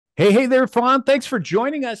Hey there, Fawn. Thanks for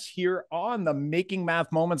joining us here on the Making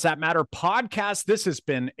Math Moments That Matter podcast. This has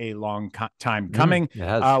been a long time coming. It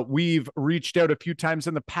has. We've reached out a few times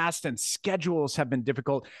in the past and schedules have been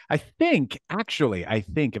difficult. I think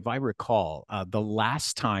if I recall, the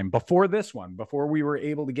last time before this one, before we were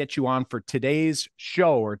able to get you on for today's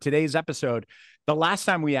show or today's episode, the last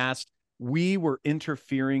time we asked, we were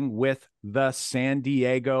interfering with the San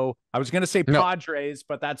Diego. I was going to say Padres,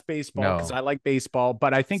 but that's baseball because I like baseball.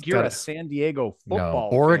 But I think you're a San Diego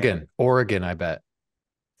football fan. Oregon, I bet.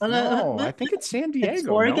 No, I think it's San Diego. It's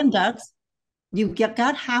Oregon Ducks. You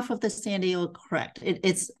got half of the San Diego correct.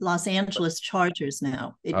 It's Los Angeles Chargers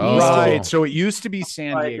now. Right. So it used to be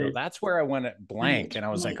San Diego. That's where I went at blank. And I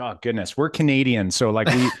was like, oh, goodness, we're Canadian. So like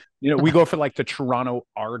we go for like the Toronto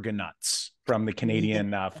Argonauts from the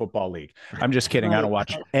Canadian Football League. I'm just kidding. I don't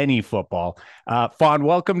watch any football. Fawn,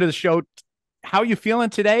 welcome to the show. How are you feeling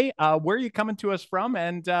today? Where are you coming to us from?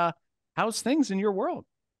 And how's things in your world?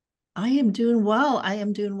 I am doing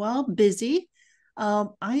well. Busy.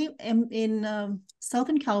 I am in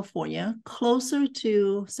Southern California, closer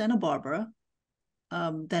to Santa Barbara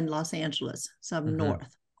than Los Angeles. So I'm north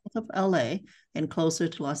of LA and closer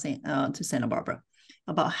to to Santa Barbara.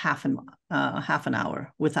 About half an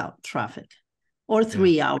hour without traffic, or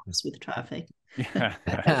 3 hours with traffic. Yeah,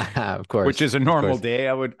 of course. Which is a normal day.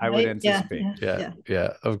 I would anticipate.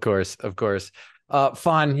 Yeah. Of course.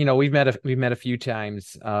 Fawn, we've met a few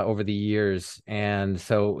times over the years, and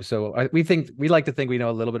so we like to think we know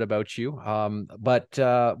a little bit about you. But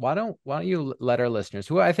why don't you let our listeners,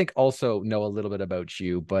 who I think also know a little bit about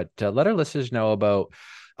you, but let our listeners know about,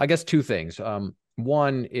 I guess, two things.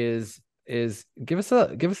 One is give us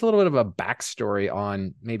a little bit of a backstory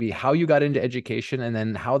on maybe how you got into education and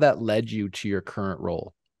then how that led you to your current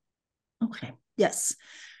role. Okay. Yes.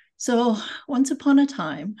 So once upon a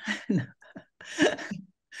time,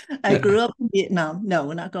 I grew up in Vietnam. No,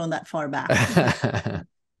 we're not going that far back.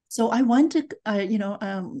 So I went to,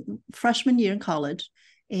 freshman year in college,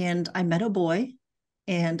 and I met a boy,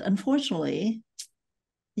 and unfortunately,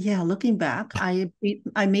 looking back, I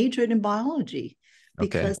majored in biology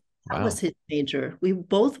because that was his major. We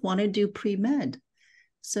both wanted to do pre-med.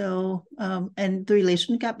 So, and the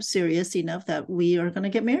relationship got serious enough that we are going to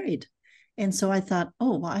get married. And so I thought,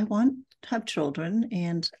 I want to have children,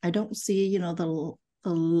 and I don't see, the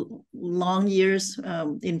long years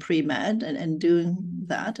in pre-med and doing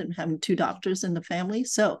that and having two doctors in the family.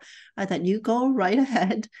 So I thought, you go right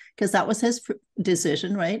ahead, because that was his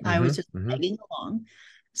decision, right? I was just tagging along.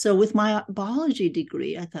 So with my biology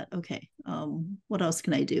degree, I thought, okay, what else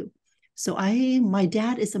can I do? So my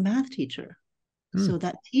dad is a math teacher. So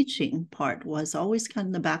that teaching part was always kind of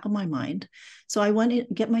in the back of my mind. So I went to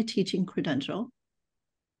get my teaching credential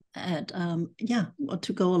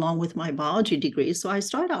to go along with my biology degree. So I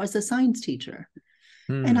started out as a science teacher.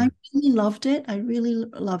 And I really loved it.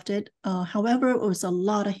 However, it was a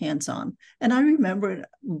lot of hands-on. And I remember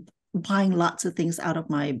buying lots of things out of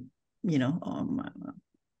my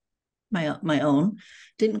own,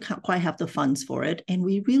 didn't quite have the funds for it. And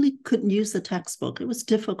we really couldn't use the textbook. It was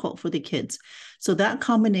difficult for the kids. So that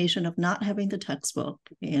combination of not having the textbook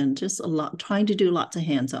and just trying to do lots of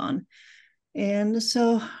hands-on. And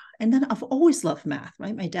then I've always loved math,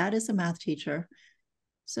 right? My dad is a math teacher.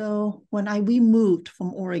 So when we moved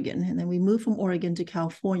from Oregon, and then we moved from Oregon to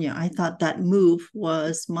California, I thought that move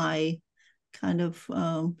was my kind of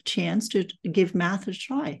chance to give math a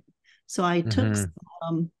try. So I took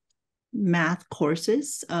math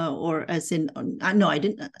courses, I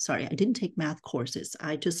didn't take math courses.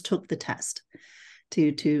 I just took the test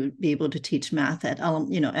to be able to teach math at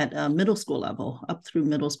middle school level, up through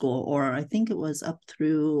middle school, or I think it was up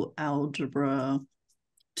through algebra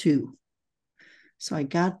 2. So I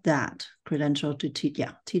got that credential to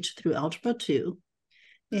teach through algebra 2.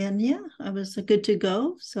 And I was good to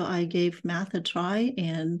go. So I gave math a try,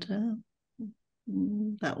 and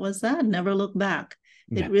that was that. Never looked back.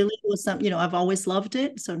 It really was something, I've always loved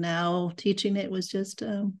it. So now teaching it was just,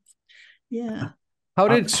 How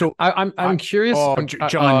did I'm curious.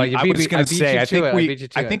 John, I was going to say, I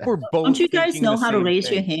think we're both. Don't you guys know how to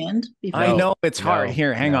raise your hand? I know it's hard.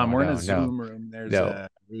 Here, hang on. We're in a Zoom room.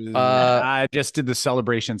 I just did the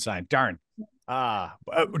celebration sign. Darn.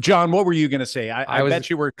 John, what were you going to say? I bet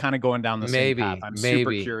you were kind of going down the same path. I'm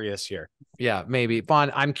super curious here. Yeah, maybe.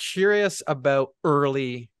 Fawn, I'm curious about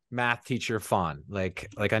early math teacher Fawn. Like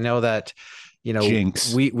I know that,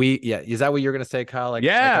 Jinx. Is that what you're going to say, Kyle?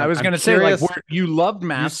 I was going to say, you loved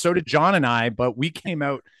math. So did John and I, but we came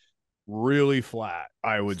out really flat,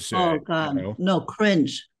 I would say. Oh God, no,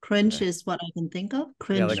 cringe. Cringe is what I can think of.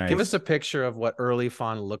 Cringe. Yeah, like Nice. give us a picture of what early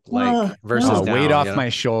Fawn looked like versus Oh, now, weight off you know? my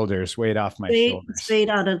shoulders, weight off my shoulders. Straight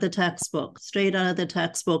out of the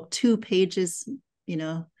textbook, 2 pages, you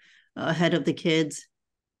know, ahead of the kids,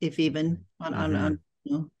 if even on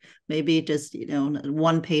you know, maybe just, you know,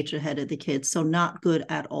 1 page ahead of the kids. So not good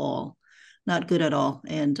at all. Not good at all.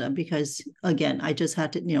 And because, again, I just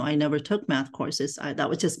had to, you know, I never took math courses. That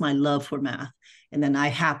was just my love for math. And then I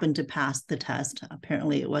happened to pass the test.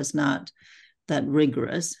 Apparently it was not that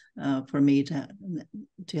rigorous for me to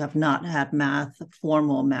have not had math,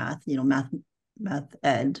 formal math, you know, math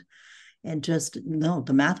ed. And just, no,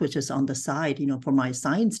 the math was just on the side, you know, for my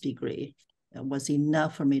science degree. It was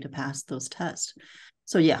enough for me to pass those tests.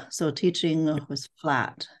 So yeah, so teaching was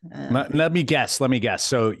flat. Let me guess.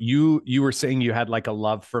 So you were saying you had like a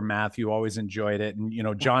love for math. You always enjoyed it. And, you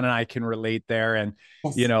know, John and I can relate there. And,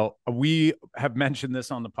 Yes. you know, we have mentioned this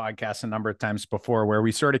on the podcast a number of times before, where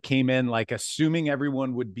we sort of came in like assuming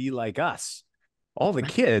everyone would be like us. All the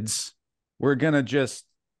kids were going to just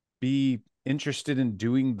be interested in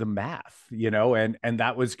doing the math, you know, and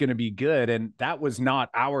that was going to be good. And that was not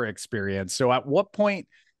our experience. So at what point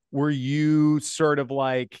were you sort of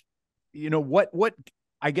like, you know, what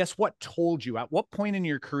I guess what told you, at what point in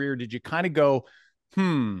your career did you kind of go,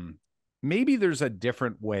 maybe there's a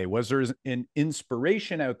different way? Was there an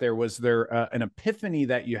inspiration out there? Was there an epiphany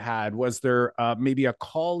that you had? Was there maybe a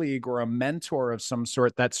colleague or a mentor of some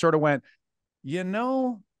sort that sort of went, you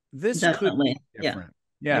know, this Definitely. could be different?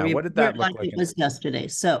 Yeah. What did that look like? It was yesterday.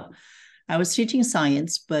 So I was teaching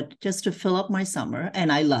science, but just to fill up my summer,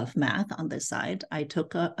 and I love math on this side, I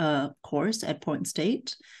took a course at Portland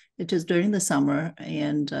State. It was during the summer,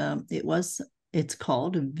 and it's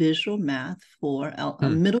called Visual Math for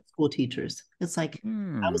middle school teachers. It's like,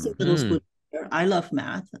 I was a middle school teacher. I love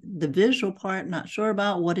math. The visual part, not sure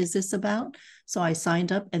about what is this about. So I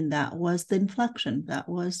signed up, and that was the inflection. That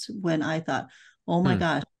was when I thought, oh my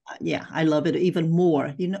gosh, yeah, I love it even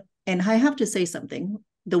more. You know, and I have to say something.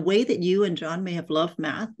 The way that you and John may have loved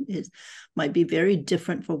math might be very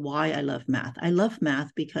different for why I love math. I love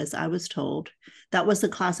math because I was told that was the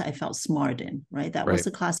class I felt smart in, right? That was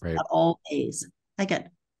the class I got all A's. I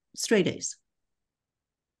get straight A's.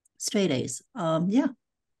 Yeah.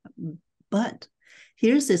 But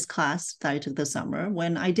here's this class that I took this summer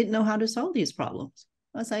when I didn't know how to solve these problems.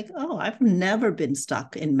 I was like, oh, I've never been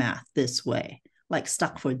stuck in math this way, like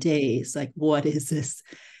stuck for days. Like, what is this?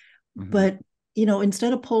 But you know,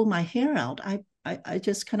 instead of pulling my hair out, I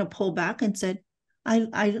just kind of pulled back and said,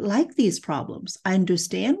 I like these problems. I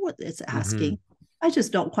understand what it's asking. I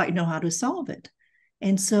just don't quite know how to solve it.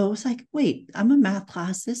 And so it's like, wait, I'm a math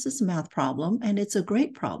class. This is a math problem, and it's a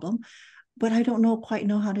great problem, but I don't quite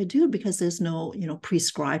know how to do it because there's no, you know,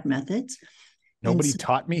 prescribed methods. Nobody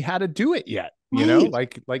taught me how to do it yet. You know,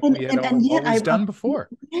 like we had always done before.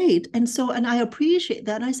 Right. And so, and I appreciate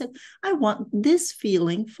that. And I said, I want this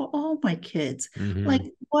feeling for all my kids. Like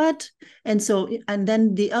what? And so, and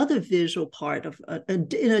then the other visual part of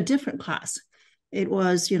in a different class, it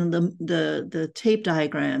was, you know, the tape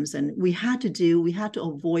diagrams, and we had to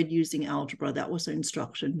avoid using algebra. That was the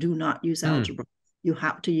instruction. Do not use algebra. You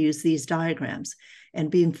have to use these diagrams. And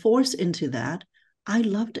being forced into that, I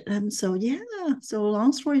loved it. And so, yeah. So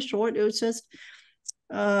long story short, it was just,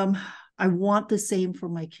 I want the same for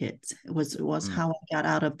my kids. It was how I got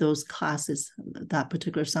out of those classes that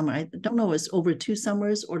particular summer. I don't know, it was over 2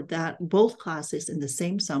 summers or that both classes in the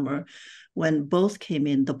same summer when both came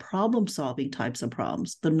in, the problem-solving types of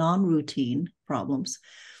problems, the non-routine problems,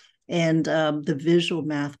 and the visual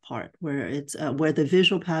math part, where it's where the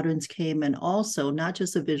visual patterns came, and also not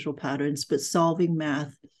just the visual patterns, but solving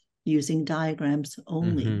math using diagrams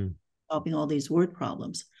only, solving all these word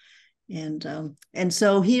problems. And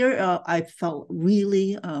so here I felt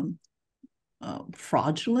really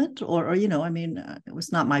fraudulent, or you know, I mean, it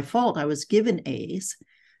was not my fault. I was given A's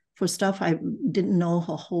for stuff I didn't know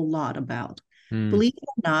a whole lot about. Believe it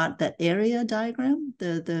or not, that area diagram,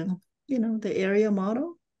 the you know, the area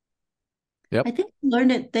model, I think I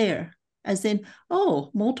learned it there, as in,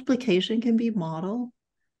 oh, multiplication can be modeled.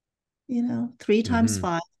 You know, 3 times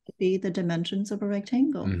 5 could be the dimensions of a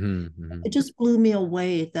rectangle. It just blew me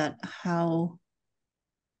away that how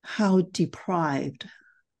deprived.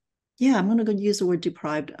 Yeah, I'm going to use the word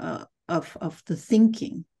deprived of the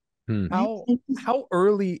thinking. How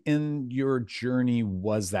early in your journey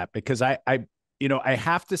was that? Because I you know, I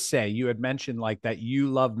have to say, you had mentioned like that you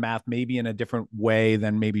love math maybe in a different way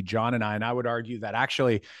than maybe John and I. And I would argue that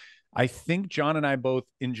actually, I think John and I both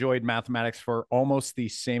enjoyed mathematics for almost the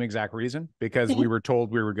same exact reason, because we were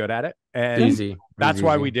told we were good at it. And that's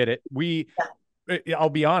why we did it. I'll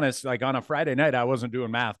be honest, like on a Friday night, I wasn't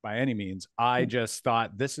doing math by any means. I just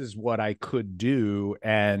thought this is what I could do.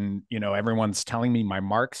 And, everyone's telling me my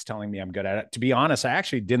marks, telling me I'm good at it. To be honest, I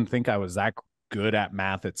actually didn't think I was that good at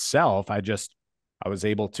math itself. I was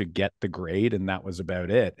able to get the grade, and that was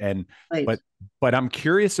about it. And, Right. but I'm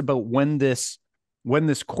curious about when this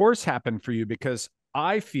course happened for you, because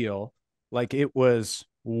I feel like it was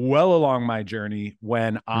well along my journey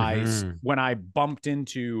when I bumped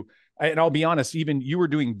into, and I'll be honest, even you were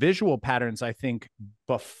doing visual patterns, I think,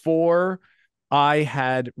 before I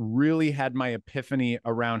had really had my epiphany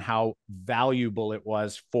around how valuable it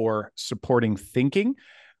was for supporting thinking.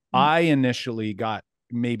 I initially got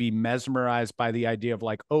maybe mesmerized by the idea of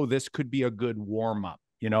like, oh, this could be a good warm up,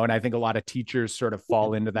 and I think a lot of teachers sort of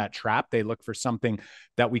fall into that trap. They look for something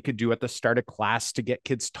that we could do at the start of class to get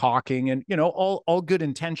kids talking, and, all good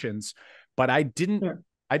intentions. But I didn't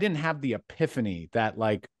have the epiphany that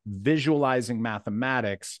like visualizing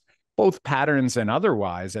mathematics, both patterns and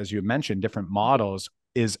otherwise, as you mentioned, different models,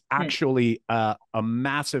 is actually a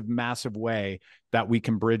massive, massive way that we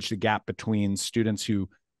can bridge the gap between students who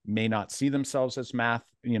may not see themselves as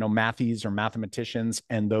mathies or mathematicians,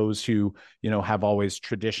 and those who, have always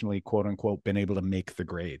traditionally, quote unquote, been able to make the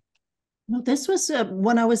grade. No, this was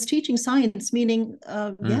when I was teaching science, meaning,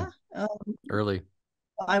 early.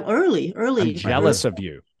 Early. I'm jealous of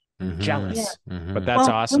you. Jealous. But that's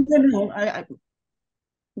awesome.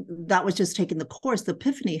 That was just taking the course. The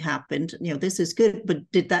epiphany happened. This is good, but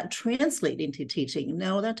did that translate into teaching?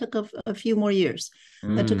 No, that took a few more years.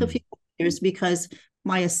 That took a few years because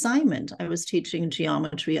my assignment, I was teaching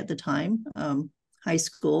geometry at the time, high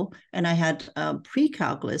school, and I had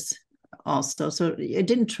pre-calculus also. So it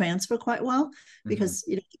didn't transfer quite well because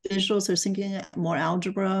visuals are thinking more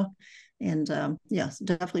algebra. And yes,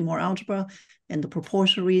 definitely more algebra, and the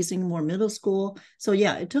proportional reasoning, more middle school. So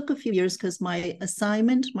yeah, it took a few years because my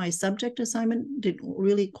subject assignment didn't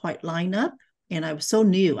really quite line up. And I was so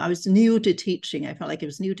new. I was new to teaching. I felt like it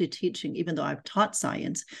was new to teaching, even though I've taught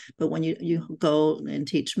science. But when you go and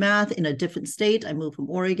teach math in a different state, I moved from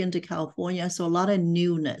Oregon to California. So a lot of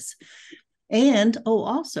newness. And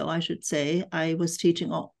also, I should say, I was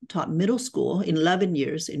taught middle school in 11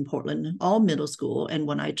 years in Portland, all middle school. And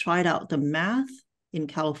when I tried out the math in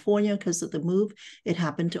California because of the move, it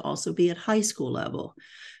happened to also be at high school level.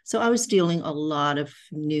 So I was dealing a lot of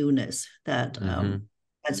newness that,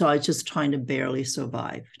 and so I was just trying to barely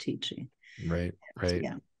survive teaching. Right.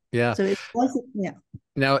 Yeah. So it wasn't,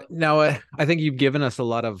 Now, I think you've given us a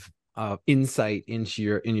lot of insight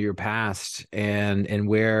into your past and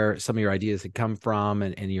where some of your ideas had come from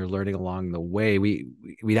and you're learning along the way. We'd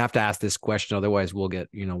have to ask this question, otherwise we'll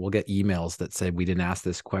get emails that say we didn't ask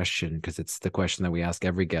this question, because it's the question that we ask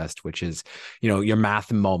every guest, which is your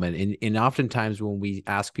math moment. And oftentimes when we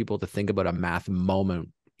ask people to think about a math moment,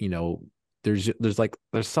 there's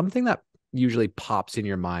something that usually pops in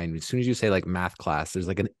your mind as soon as you say like math class. There's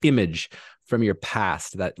like an image from your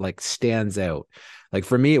past that like stands out. Like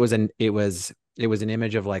for me, it was an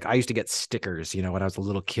image of like, I used to get stickers, when I was a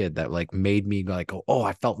little kid that like made me like, oh,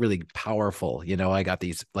 I felt really powerful. I got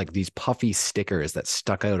these puffy stickers that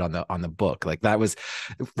stuck out on the book. Like that was,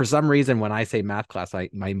 for some reason, when I say math class,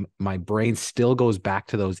 my brain still goes back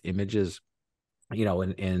to those images,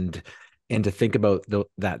 and to think about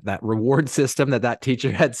that reward system that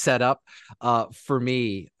teacher had set up for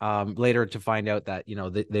me, later to find out that,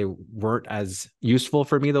 they weren't as useful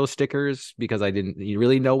for me, those stickers, because I didn't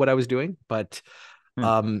really know what I was doing. But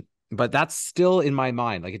that's still in my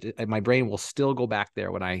mind. Like my brain will still go back there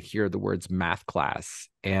when I hear the words math class.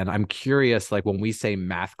 And I'm curious, like when we say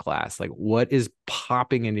math class, like what is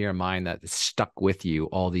popping into your mind that stuck with you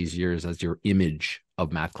all these years as your image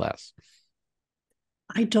of math class?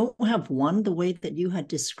 I don't have one the way that you had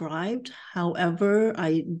described. However,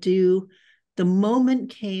 I do. The moment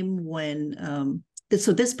came when,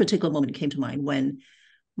 so this particular moment came to mind when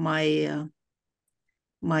my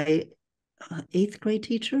 8th grade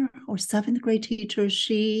teacher or 7th grade teacher,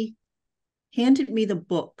 she handed me the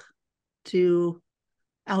book to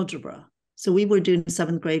algebra. So we were doing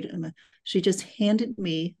 7th grade. She just handed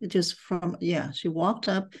me she walked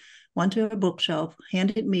up, went to her bookshelf,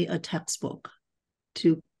 handed me a textbook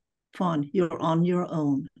to Fawn, you're on your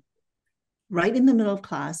own. Right in the middle of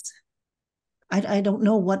class. I don't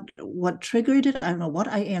know what triggered it. I don't know what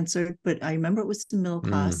I answered, but I remember it was the middle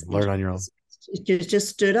class. Learn on your own. She just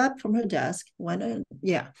stood up from her desk,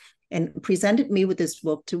 and presented me with this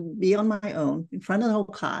book to be on my own in front of the whole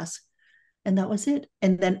class. And that was it.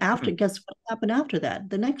 And then guess what happened after that?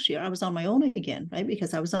 The next year, I was on my own again, right?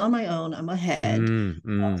 Because I was on my own. I'm ahead.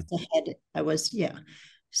 I was ahead.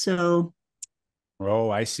 So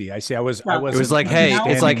Oh, I see. I see. I So It was wasn't like, hey,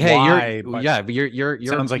 it's like, understanding hey, why, but you're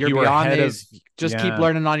sounds like you're you were beyond ahead of, this. Just keep yeah.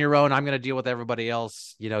 learning on your own. I'm going to deal with everybody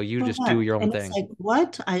else. You just do correct. your own And it's thing. like,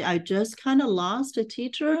 what? I just kind of lost a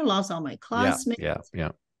teacher, lost all my Yeah, classmates. yeah.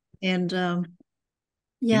 And You know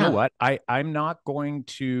yeah. what? I'm not going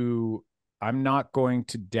to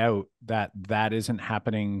doubt that that isn't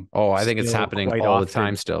happening Oh, I think it's still happening quite all the time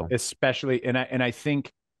often, still. especially, and I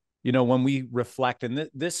think, when we reflect, and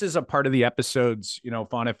this is a part of the episodes,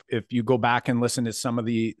 Fawn, if you go back and listen to some of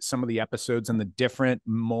the episodes and the different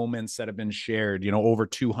moments that have been shared, over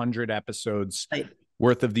 200 episodes Right.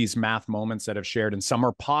 worth of these math moments that have shared, and some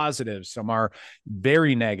are positive, some are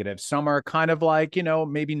very negative, some are kind of like,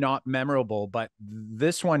 maybe not memorable, but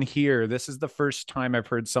this one here, this is the first time I've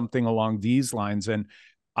heard something along these lines, and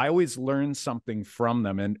I always learn something from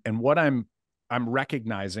them. And what I'm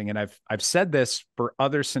recognizing, and I've said this for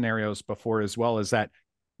other scenarios before as well, is that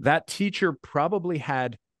teacher probably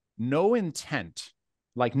had no intent,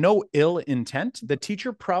 like no ill intent. The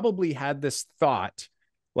teacher probably had this thought,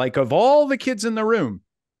 like, of all the kids in the room,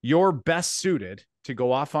 you're best suited to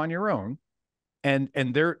go off on your own. And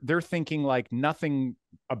they're thinking like nothing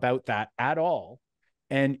about that at all.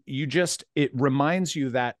 And it reminds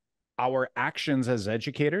you that our actions as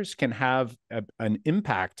educators can have an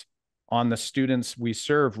impact on the students we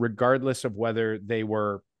serve, regardless of whether they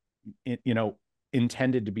were,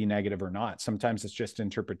 intended to be negative or not. Sometimes it's just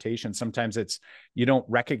interpretation. Sometimes it's, you don't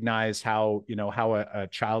recognize how a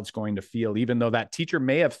child's going to feel, even though that teacher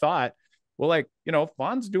may have thought, well, like,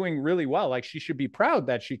 Fawn's doing really well. Like, she should be proud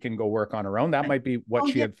that she can go work on her own. That might be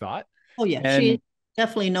what she had thought. Oh yeah. And She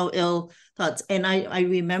definitely no ill thoughts. And I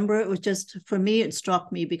remember it was just, for me, it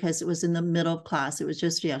struck me because it was in the middle of class. It was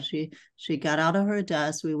just, she got out of her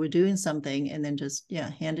desk. We were doing something and then just,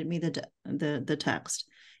 handed me the text.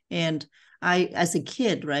 And I, as a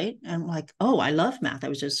kid, right, I'm like, oh, I love math. I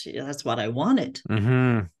was just, that's what I wanted.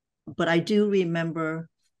 Mm-hmm. But I do remember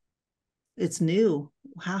it's new.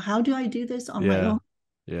 How do I do this on my own?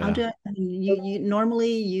 Yeah. How do you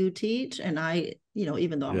normally you teach, and I,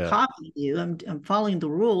 even though I'm copying you, I'm following the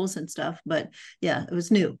rules and stuff. But yeah, it was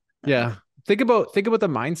new. Yeah. Think about the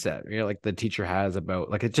mindset, like the teacher has about,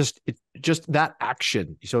 like, it just that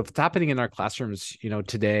action. So if it's happening in our classrooms,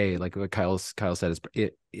 today, like what Kyle said,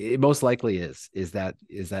 it most likely is that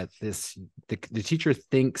the teacher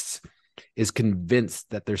is convinced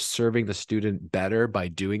that they're serving the student better by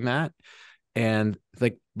doing that. And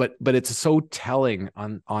like, but it's so telling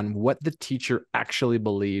on what the teacher actually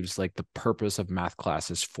believes, like the purpose of math class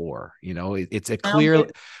is for. It's a clear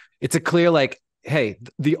like, hey,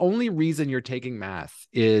 the only reason you're taking math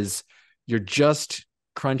is you're just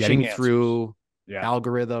crunching through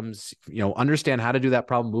algorithms, understand how to do that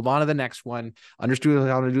problem, move on to the next one, understand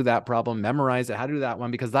how to do that problem, memorize it, how to do that one,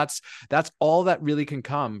 because that's all that really can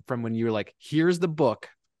come from when you're like, here's the book,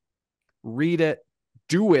 read it,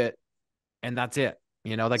 do it, and that's it.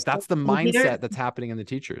 Like, that's the mindset that's happening in the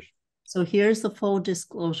teachers. So here's the full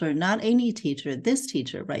disclosure. Not any teacher, this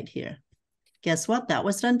teacher right here. Guess what? That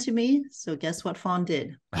was done to me. So guess what Fawn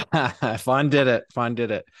did? Fawn did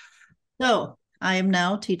it. So I am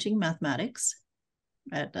now teaching mathematics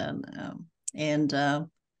at, and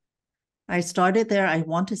I started there. I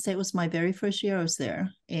want to say it was my very first year I was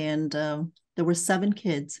there. And there were 7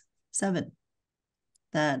 kids,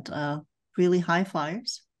 that really high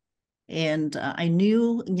flyers. And I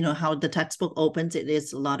knew, how the textbook opens, it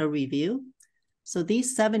is a lot of review. So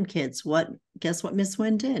these 7 kids, guess what Miss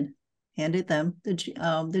Nguyen did? Handed them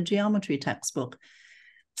the geometry textbook.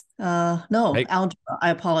 Algebra. I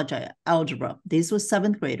apologize. Algebra. These were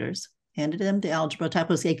 7th graders. Handed them the algebra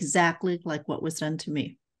textbook, exactly like what was done to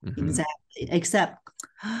me. Mm-hmm. Exactly. Except,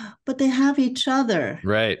 but they have each other.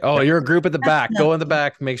 Right. Oh, you're a group at the back. Go in the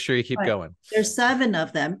back. Make sure you keep going. There's 7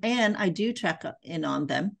 of them, and I do check in on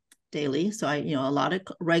them daily. So I, a lot of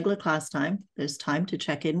regular class time. There's time to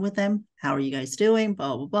check in with them. How are you guys doing?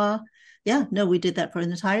 Blah, blah, blah. Yeah, no, we did that for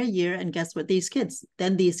an entire year. And guess what? These kids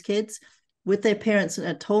with their parents,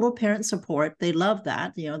 total parent support, they love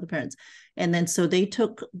that, the parents. And then so they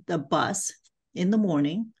took the bus in the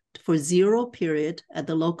morning for 0 period at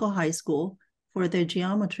the local high school for their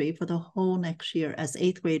geometry for the whole next year as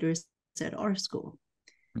 8th graders at our school.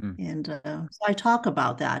 Mm-hmm. And so I talk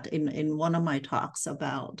about that in one of my talks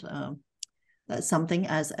about something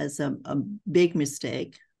as a big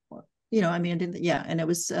mistake. And it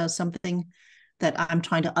was something that I'm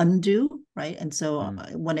trying to undo, right? And so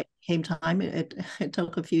when it came time, it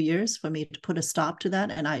took a few years for me to put a stop to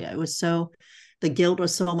that. And I was the guilt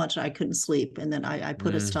was so much I couldn't sleep. And then I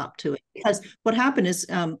put a stop to it. Because what happened is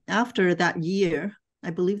after that year, I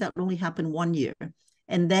believe that only happened 1 year.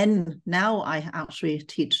 And then now I actually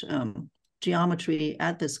teach geometry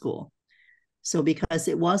at the school. So because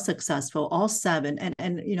it was successful, all 7,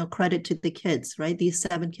 and credit to the kids, right? These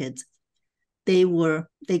 7 kids, they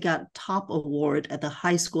got top award at the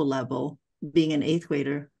high school level, being an 8th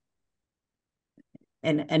grader,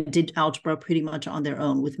 and did algebra pretty much on their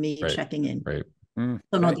own with me checking in. Right.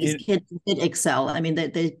 So no, these kids did excel. I mean,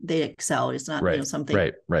 they excel. It's not something.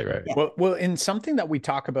 Right. Yeah. Well, in something that we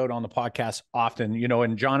talk about on the podcast often,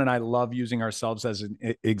 and John and I love using ourselves as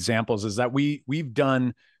examples, is that we've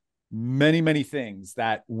done many things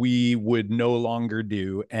that we would no longer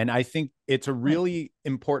do. And I think it's a really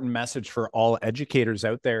important message for all educators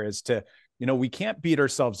out there is to, we can't beat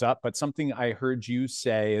ourselves up, but something I heard you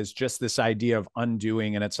say is just this idea of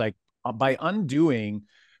undoing. And it's like, by undoing,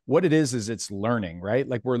 what it is it's learning, right?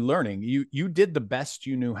 Like we're learning. You did the best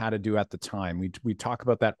you knew how to do at the time. We talk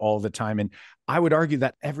about that all the time. And I would argue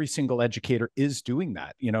that every single educator is doing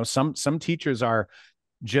that. Some teachers are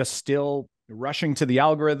just still rushing to the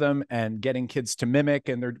algorithm and getting kids to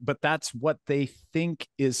mimic, but that's what they think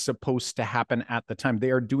is supposed to happen at the time.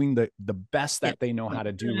 They are doing the best that they know how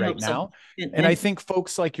to do right now. And I think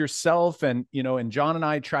folks like yourself and John and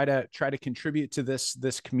I try to contribute to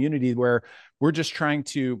this community where we're just trying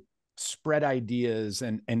to spread ideas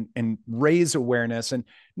and raise awareness, and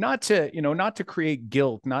not to create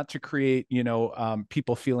guilt, not to create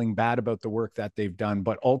people feeling bad about the work that they've done,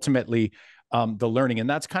 but ultimately the learning. And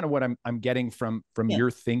that's kind of what I'm getting from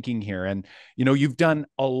your thinking here. And, you've done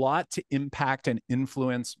a lot to impact and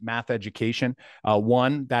influence math education.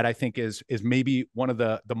 One that I think is maybe one of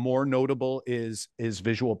the more notable is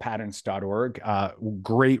visualpatterns.org.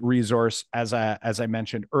 Great resource, as I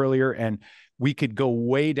mentioned earlier, and we could go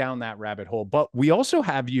way down that rabbit hole, but we also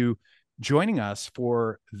have you joining us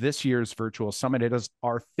for this year's virtual summit. It is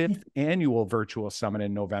our 5th annual virtual summit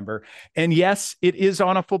in November. And yes, it is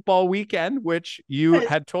on a football weekend, which you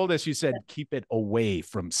had told us, you said, keep it away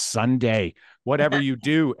from Sunday, whatever you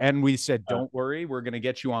do. And we said, don't worry, we're going to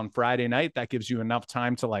get you on Friday night. That gives you enough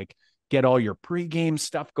time to get all your pregame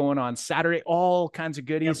stuff going on Saturday, all kinds of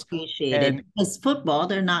goodies. Appreciate it. Because football,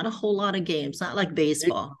 there are not a whole lot of games, not like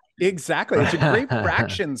baseball. Exactly. It's a great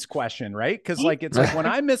fractions question, right? Because it's like when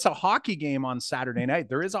I miss a hockey game on Saturday night,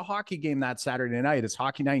 there is a hockey game that Saturday night. It's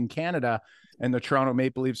hockey night in Canada and the Toronto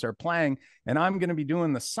Maple Leafs are playing, and I'm going to be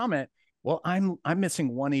doing the summit. Well, I'm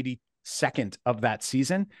missing 1/82nd of that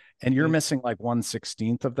season, and you're missing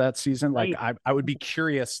 1/16th of that season. Like I would be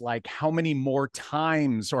curious, how many more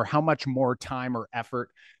times or how much more time or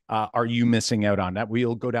effort are you missing out on that?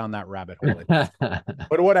 We'll go down that rabbit hole.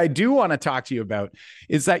 But what I do want to talk to you about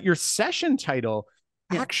is that your session title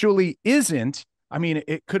actually isn't,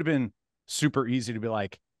 it could have been super easy to be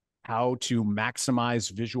like, how to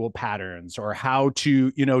maximize visual patterns or how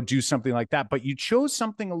to, do something like that. But you chose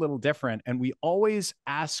something a little different. And we always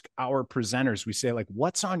ask our presenters, we say,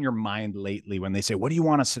 what's on your mind lately? When they say, what do you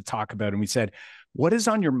want us to talk about? And we said, what is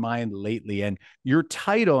on your mind lately? And your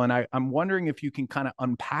title, and I'm wondering if you can kind of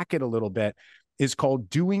unpack it a little bit, is called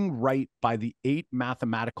Doing Right by the 8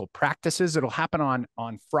 Mathematical Practices. It'll happen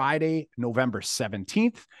on Friday, November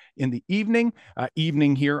 17th in the evening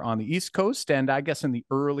here on the East Coast, and I guess in the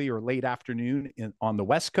early or late afternoon on the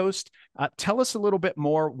West Coast. Tell us a little bit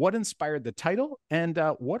more. What inspired the title, and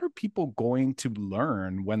what are people going to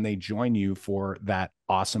learn when they join you for that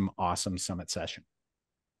awesome summit session?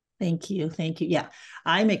 Thank you. Yeah,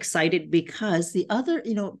 I'm excited because the other,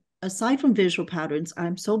 aside from visual patterns,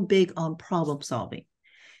 I'm so big on problem solving.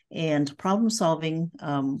 And problem solving,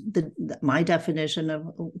 my definition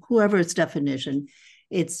of whoever's definition,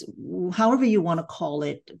 it's however you want to call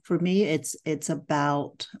it. For me, it's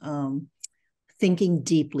about thinking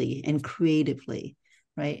deeply and creatively,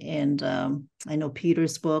 right? And I know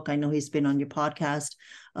Peter's book, I know he's been on your podcast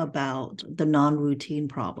about the non-routine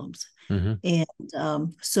problems. Mm-hmm.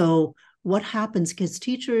 And so what happens, because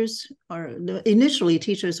teachers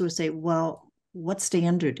would say, well, what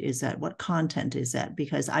standard is that? What content is that?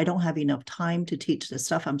 Because I don't have enough time to teach the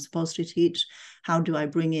stuff I'm supposed to teach. How do I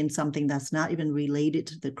bring in something that's not even related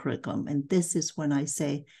to the curriculum? And this is when I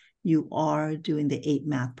say you are doing the 8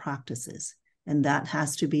 math practices. And that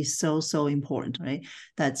has to be so important, right?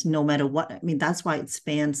 That's no matter what. That's why it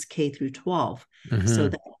spans K through 12. Mm-hmm. So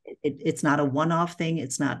that it's not a one-off thing.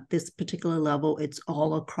 It's not this particular level. It's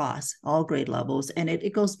all across all grade levels. And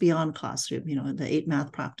it goes beyond classroom. The 8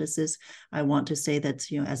 math practices, I want to say that,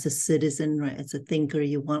 as a citizen, right, as a thinker,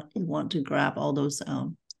 you want to grab all those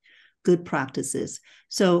good practices.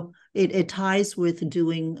 So it ties with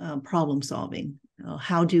doing problem solving.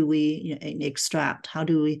 How do we extract? How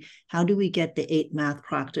do we get the 8 math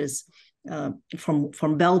practice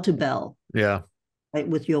from bell to bell? Yeah. right,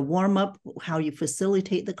 with your warm up, how you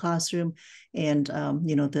facilitate the classroom, and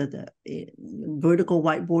the vertical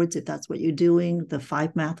whiteboards, if that's what you're doing, the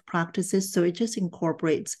 5 math practices. So it just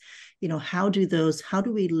incorporates, how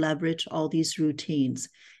do we leverage all these routines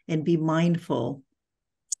and be mindful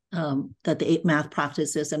that the 8 math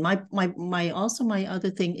practices. And my other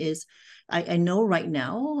thing is, I know right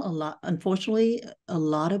now unfortunately, a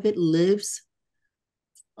lot of it lives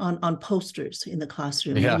on posters in the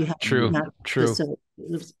classroom. Yeah, you have true. So,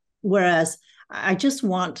 whereas I just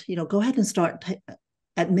want, go ahead and start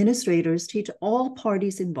administrators, teach all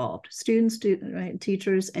parties involved, students, right,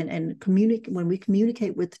 teachers, and communicate when we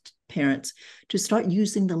communicate with parents, to start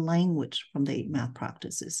using the language from the 8 math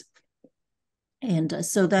practices. And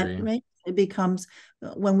so that, right, it becomes,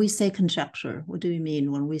 when we say conjecture, what do we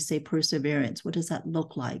mean? When we say perseverance, what does that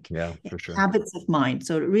look like? Yeah, for sure. Habits of mind.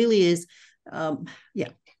 So it really is,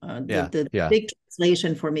 the big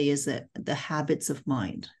translation for me is that the habits of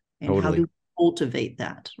mind, and totally. How do we cultivate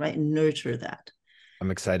that, right, and nurture that. I'm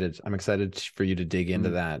excited for you to dig into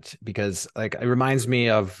that, because like it reminds me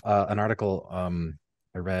of an article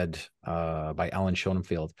I read by Alan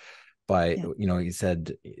Schoenfeld. He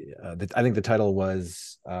said that, I think the title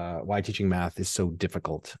was "Why Teaching Math is So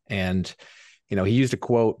Difficult," and he used a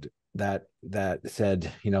quote that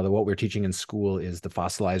said, that what we're teaching in school is the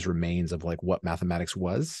fossilized remains of like what mathematics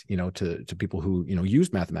was, to people who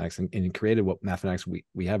used mathematics and created what mathematics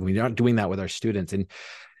we have. We're not doing that with our students, and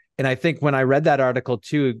I think when I read that article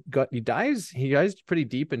too, he dives pretty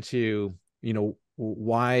deep into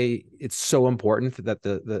why it's so important that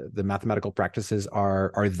the mathematical practices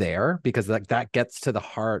are there, because that gets to the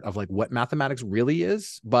heart of like what mathematics really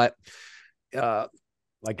is. But verb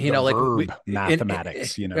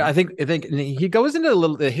mathematics. I think he goes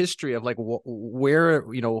into the history of like where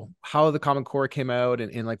how the Common Core came out,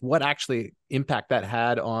 and like what actually impact that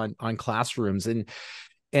had on classrooms. And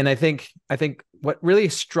I think what really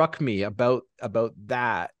struck me about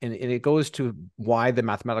that, and it goes to why the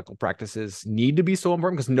mathematical practices need to be so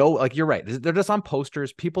important, because like you're right, they're just on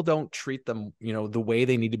posters. People don't treat them, the way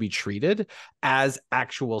they need to be treated, as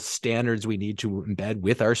actual standards we need to embed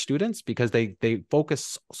with our students, because they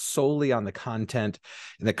focus solely on the content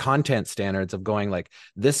and the content standards of going like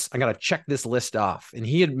this. I got to check this list off. And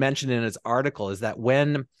he had mentioned in his article is that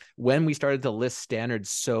when we started to list standards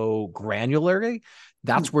so granularly,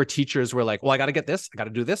 that's where teachers were like, well, I got to get this. I got to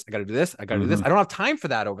do this. I got to do this. I got to do this. I don't have time for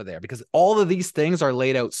that over there, because all of these things are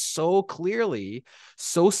laid out so clearly,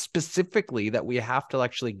 so specifically, that we have to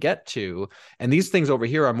actually get to. And these things over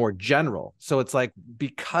here are more general. So it's like,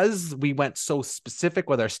 because we went so specific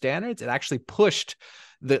with our standards, it actually pushed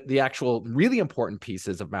the actual really important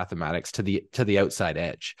pieces of mathematics to the outside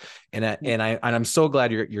edge. And I'm so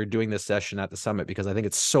glad you're doing this session at the summit, because I think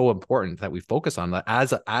it's so important that we focus on that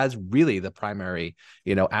as really the primary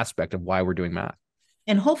aspect of why we're doing math.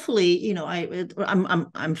 And hopefully,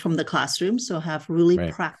 I'm from the classroom, so have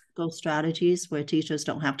really practical strategies where teachers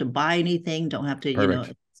don't have to buy anything, don't have to,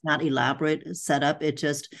 it's not elaborate setup. It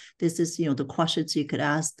just, this is, the questions you could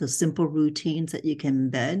ask, the simple routines that you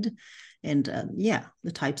can embed. And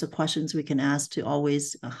the types of questions we can ask to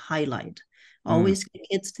always highlight, always get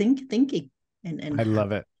kids thinking. And I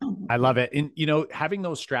love it. I love it. And, having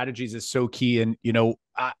those strategies is so key. And,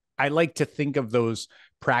 I like to think of those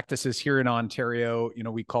practices here in Ontario.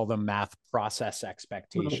 We call them math process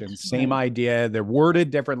expectations. Same idea. They're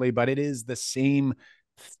worded differently, but it is the same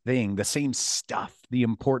thing, the same stuff, the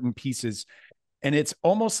important pieces. And it's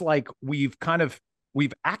almost like we've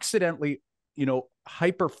accidentally,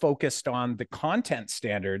 hyper focused on the content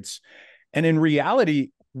standards. And in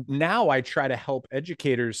reality, now I try to help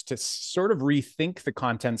educators to sort of rethink the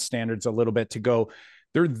content standards a little bit, to go,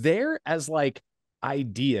 they're there as like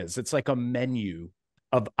ideas. It's like a menu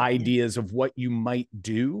of ideas of what you might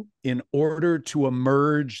do in order to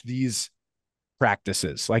emerge these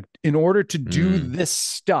practices. Like in order to do this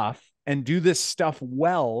stuff and do this stuff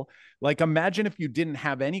well, like imagine if you didn't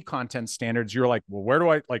have any content standards, you're like, well, where do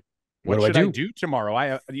I like, what should I do tomorrow?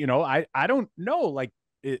 I don't know. Like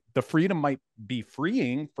the freedom might be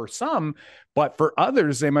freeing for some, but for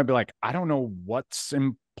others, they might be like, I don't know what's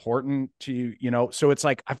important to, so it's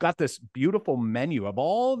like, I've got this beautiful menu of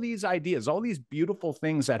all these ideas, all these beautiful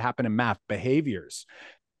things that happen in math, behaviors.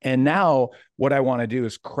 And now what I want to do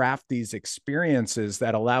is craft these experiences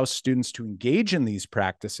that allow students to engage in these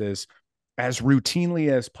practices as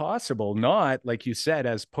routinely as possible, not, like you said,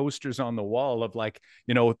 as posters on the wall of like,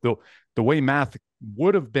 the way math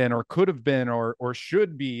would have been or could have been or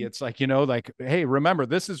should be. It's like, like, hey, remember,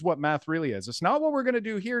 this is what math really is. It's not what we're going to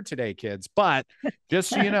do here today, kids, but just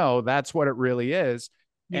so you know, that's what it really is.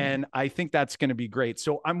 And I think that's going to be great.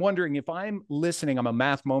 So I'm wondering, if I'm listening, I'm a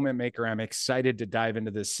math moment maker, I'm excited to dive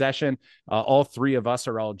into this session. All three of us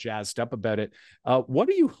are all jazzed up about it. What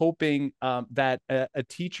are you hoping that a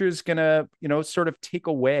teacher is going to, sort of take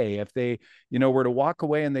away if they, were to walk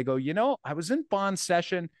away and they go, I was in Fawn's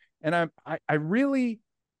session and I really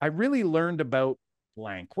learned about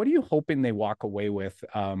blank. What are you hoping they walk away with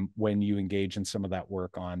when you engage in some of that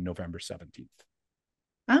work on November 17th?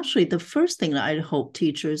 Actually, the first thing that I hope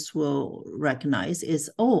teachers will recognize is,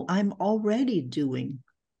 oh, I'm already doing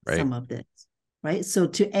some of this, right? So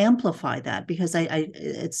to amplify that, because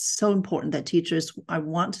it's so important that I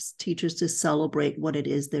want teachers to celebrate what it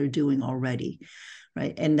is they're doing already,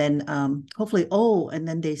 right? And then hopefully, and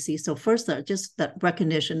then they see. So first, just that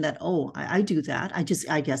recognition that, I do that. I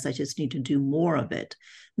guess I just need to do more of it,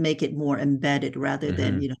 make it more embedded rather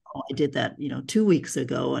than, I did that, 2 weeks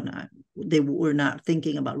ago and they were not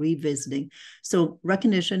thinking about revisiting. So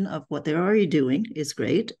recognition of what they're already doing is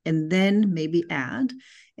great. And then maybe add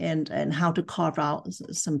and how to carve out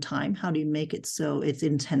some time. How do you make it so it's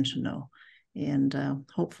intentional? And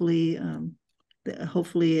hopefully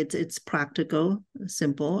it's practical,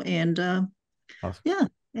 simple, and awesome.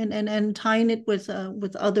 And tying it with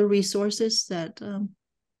other resources that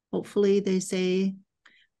hopefully they say,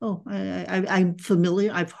 I'm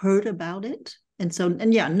familiar, I've heard about it.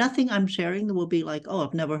 Nothing I'm sharing will be like,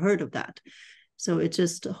 I've never heard of that. So it's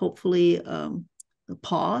just hopefully a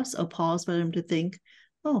pause for them to think,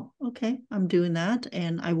 okay, I'm doing that,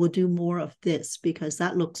 and I will do more of this because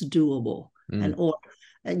that looks doable. And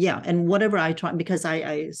whatever I try, because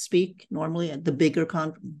I speak normally at the bigger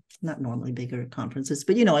not normally bigger conferences,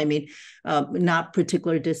 but not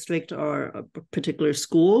particular district or a particular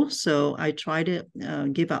school. So I try to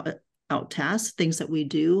give out tasks, things that we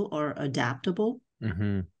do are adaptable.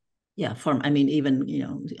 From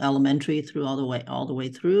even elementary through all the way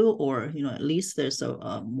through, or at least there's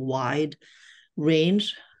a wide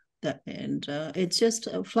range. It's just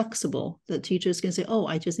flexible that teachers can say,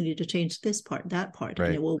 I just need to change this part, that part,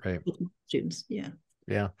 and it will work with students. Yeah.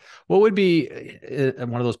 What would be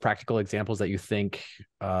one of those practical examples that you think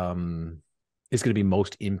is going to be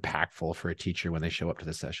most impactful for a teacher when they show up to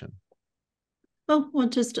the session? Well,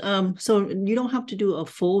 just so you don't have to do a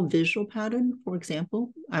full visual pattern, for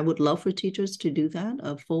example. I would love for teachers to do that,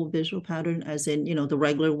 a full visual pattern, as in, the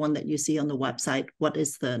regular one that you see on the website. What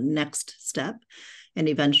is the next step? And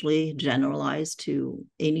eventually generalize to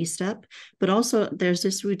any step. But also there's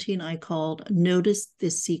this routine I called notice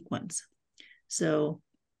this sequence. So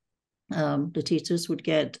the teachers would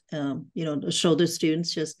get, show the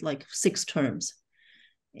students just like 6 terms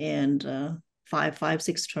and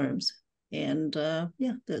 6 terms. And so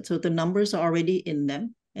the numbers are already in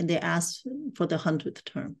them, and they ask for the 100th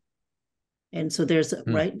term. And so there's,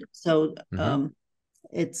 right? So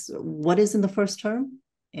it's what is in the first term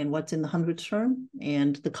and what's in the 100th term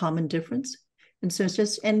and the common difference. And so it's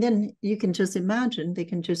just, and then you can just imagine they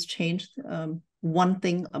can just change one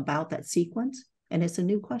thing about that sequence, and it's a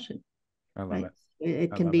new question. I love it.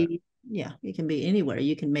 It can be, it can be anywhere.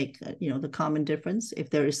 You can make, the common difference, if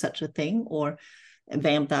there is such a thing, or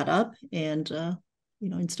vamp that up. And,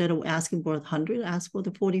 instead of asking for 100, ask for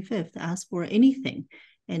the 45th, ask for anything.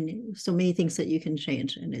 And so many things that you can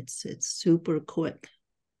change, and it's super quick.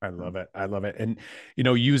 I love it. I love it. And,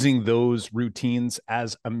 using those routines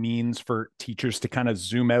as a means for teachers to kind of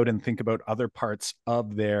zoom out and think about other parts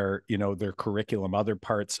of their, their curriculum, other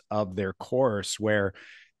parts of their course, where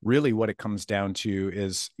really what it comes down to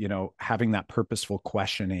is, having that purposeful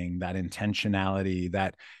questioning, that intentionality,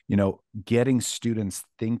 that, getting students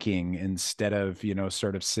thinking instead of,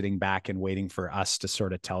 sort of sitting back and waiting for us to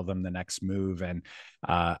sort of tell them the next move. And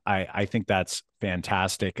I think that's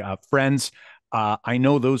fantastic. Friends, I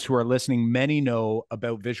know those who are listening, many know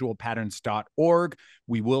about visualpatterns.org.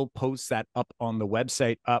 We will post that up on the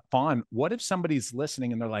website. Fawn, what if somebody's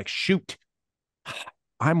listening and they're like, shoot,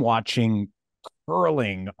 I'm watching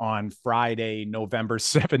curling on Friday, November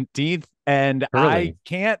 17th, and I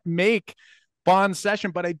can't make Fawn's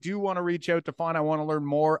session, but I do want to reach out to Fawn. I want to learn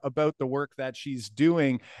more about the work that she's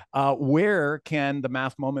doing. Where can the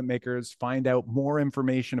Math Moment Makers find out more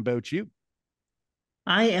information about you?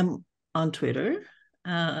 I am on Twitter,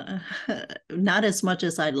 not as much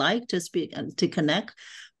as I'd like to connect,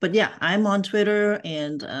 but I'm on Twitter,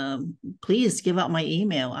 and please give out my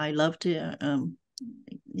email. I love to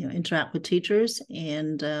interact with teachers,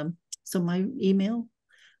 and so my email,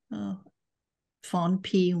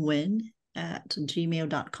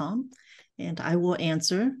 fawnp.nguyen@gmail.com, and I will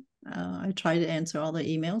answer. I try to answer all the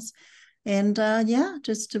emails. And yeah,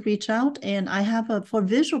 just to reach out. And I have for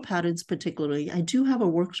visual patterns particularly, I do have a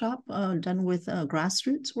workshop done with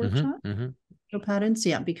grassroots workshop. Visual patterns,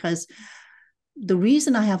 yeah, because the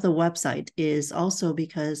reason I have the website is also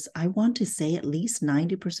because I want to say at least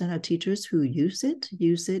 90% of teachers who use it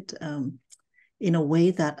in a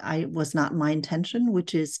way that was not my intention,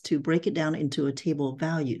 which is to break it down into a table of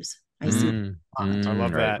values. I see. I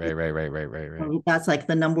love that. Right. That's like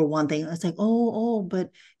the number one thing. It's like, but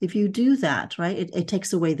if you do that, right, it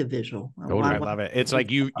takes away the visual. Totally. I love it. It's like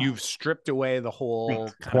you've stripped away the whole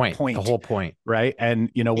point, the whole point, right? And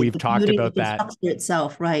we've talked about that. The structure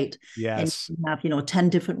itself, right? Yes. And you have 10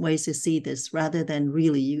 different ways to see this, rather than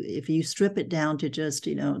really if you strip it down to just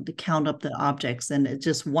to count up the objects, and it's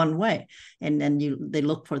just one way, and then they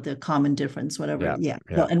look for the common difference, whatever. Yeah.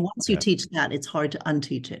 So, and once you teach that, it's hard to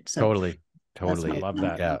unteach it. So totally. I love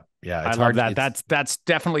that. Yeah. I love that. That's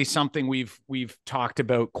definitely something we've talked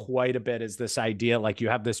about quite a bit, is this idea, like you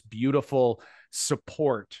have this beautiful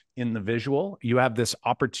support in the visual. You have this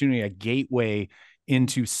opportunity, a gateway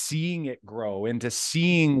into seeing it grow, into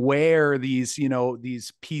seeing where these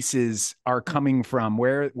pieces are coming from,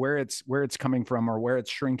 where it's coming from, or where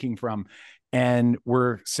it's shrinking from. And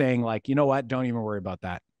we're saying, like, you know what, don't even worry about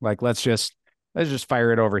that. Like, let's just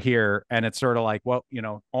fire it over here. And it's sort of like, well,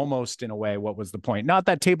 almost in a way, what was the point? Not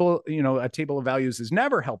that a table of values is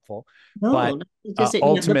never helpful, but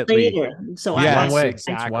ultimately, so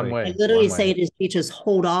exactly. One way. I literally say to teachers,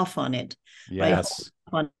 hold off on it. Yes.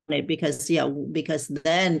 Right? On it, because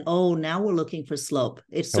then, now we're looking for slope.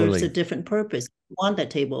 It serves a different purpose. We want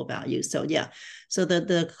that table of values. So so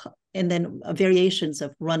and then variations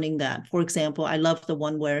of running that. For example, I love the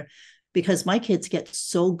one where, because my kids get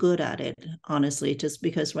so good at it, honestly, just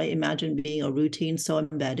because, right, imagine being a routine so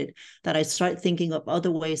embedded that I start thinking of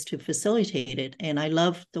other ways to facilitate it. And I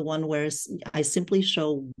love the one where I simply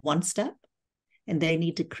show one step and they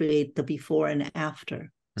need to create the before and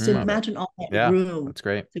after. So imagine all that room. That's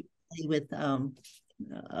great. To play with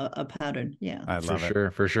a pattern. Yeah. I love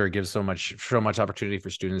it. For sure. It gives so much opportunity for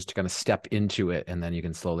students to kind of step into it, and then you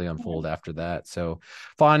can slowly unfold after that. So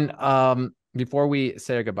Fawn, before we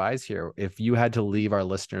say our goodbyes here, if you had to leave our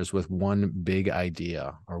listeners with one big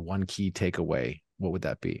idea or one key takeaway, what would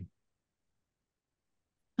that be?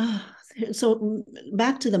 So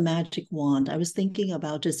back to the magic wand, I was thinking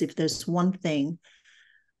about just if there's one thing,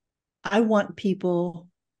 I want kids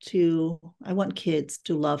to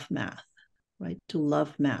love math, right? To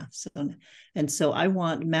love math. So I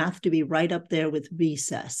want math to be right up there with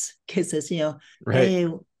recess. Kids says, hey,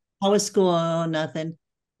 how was school? Oh, nothing.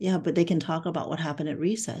 Yeah, but they can talk about what happened at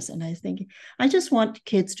recess. And I think I just want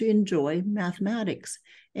kids to enjoy mathematics.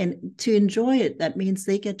 And to enjoy it, that means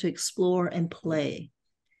they get to explore and play.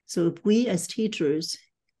 So if we as teachers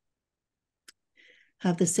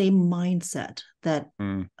have the same mindset that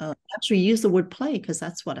actually use the word play, because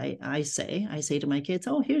that's what I say. I say to my kids,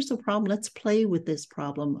 here's the problem. Let's play with this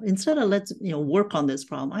problem. Instead of let's work on this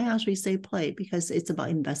problem, I actually say play, because it's about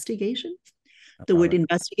investigation. The word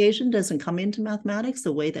investigation doesn't come into mathematics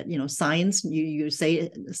the way that, science, you say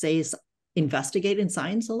investigate in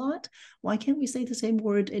science a lot. Why can't we say the same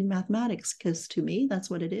word in mathematics? Because to me, that's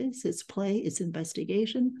what it is. It's play, it's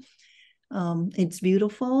investigation. It's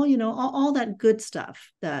beautiful, all that good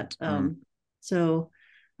stuff that, so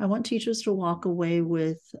I want teachers to walk away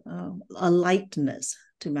with a lightness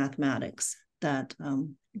to mathematics that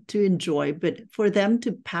to enjoy, but for them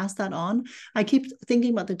to pass that on. I keep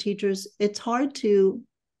thinking about the teachers. It's hard to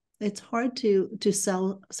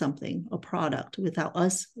sell something, a product, without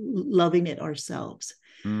us loving it ourselves.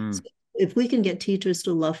 So if we can get teachers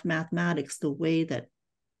to love mathematics the way that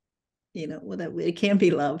that it can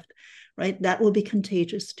be loved, right, that will be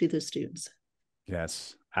contagious to the students.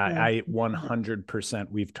 Yes. I 100%,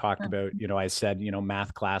 we've talked about, I said,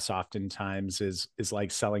 math class oftentimes is like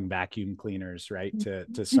selling vacuum cleaners, right?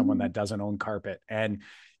 To someone that doesn't own carpet. And,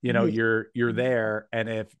 you're there. And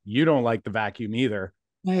if you don't like the vacuum either,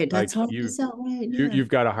 right, that's hard to sell, right? You've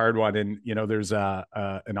got a hard one. And, there's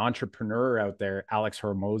an entrepreneur out there, Alex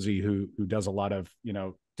Hormozy, who does a lot of,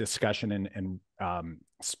 discussion and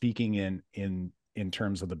speaking in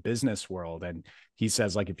terms of the business world. And he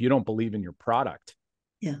says, like, if you don't believe in your product,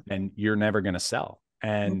 and you're never going to sell.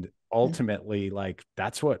 And ultimately, like,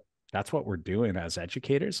 that's what we're doing as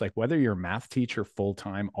educators. Like, whether you're a math teacher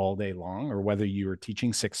full-time all day long, or whether you are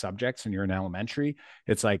teaching 6 subjects and you're in elementary,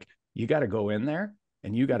 it's like, you got to go in there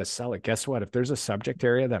and you got to sell it. Guess what? If there's a subject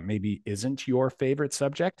area that maybe isn't your favorite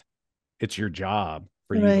subject, it's your job,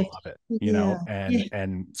 for you to love it, you know, Yeah.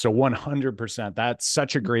 and so 100%, that's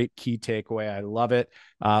such a great key takeaway. I love it.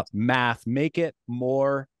 Math,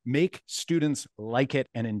 make students like it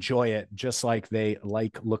and enjoy it, just like they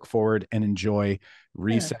look forward and enjoy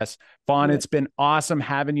recess. Fawn, it's been awesome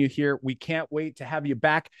having you here. We can't wait to have you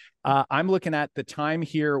back. I'm looking at the time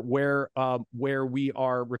here where we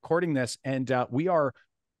are recording this, and we are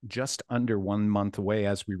just under 1 month away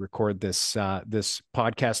as we record this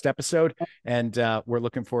podcast episode, and we're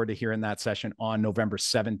looking forward to hearing that session on November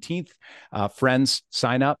 17th. Friends,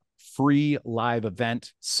 sign up. Free live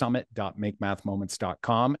event,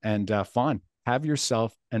 summit.makemathmoments.com. And Fawn, have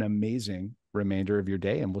yourself an amazing remainder of your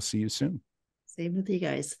day, and we'll see you soon. Same with you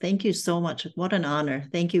guys. Thank you so much. What an honor.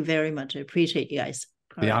 Thank you very much. I appreciate you guys.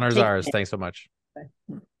 The honor's ours. Thanks so much.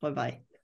 Bye-bye.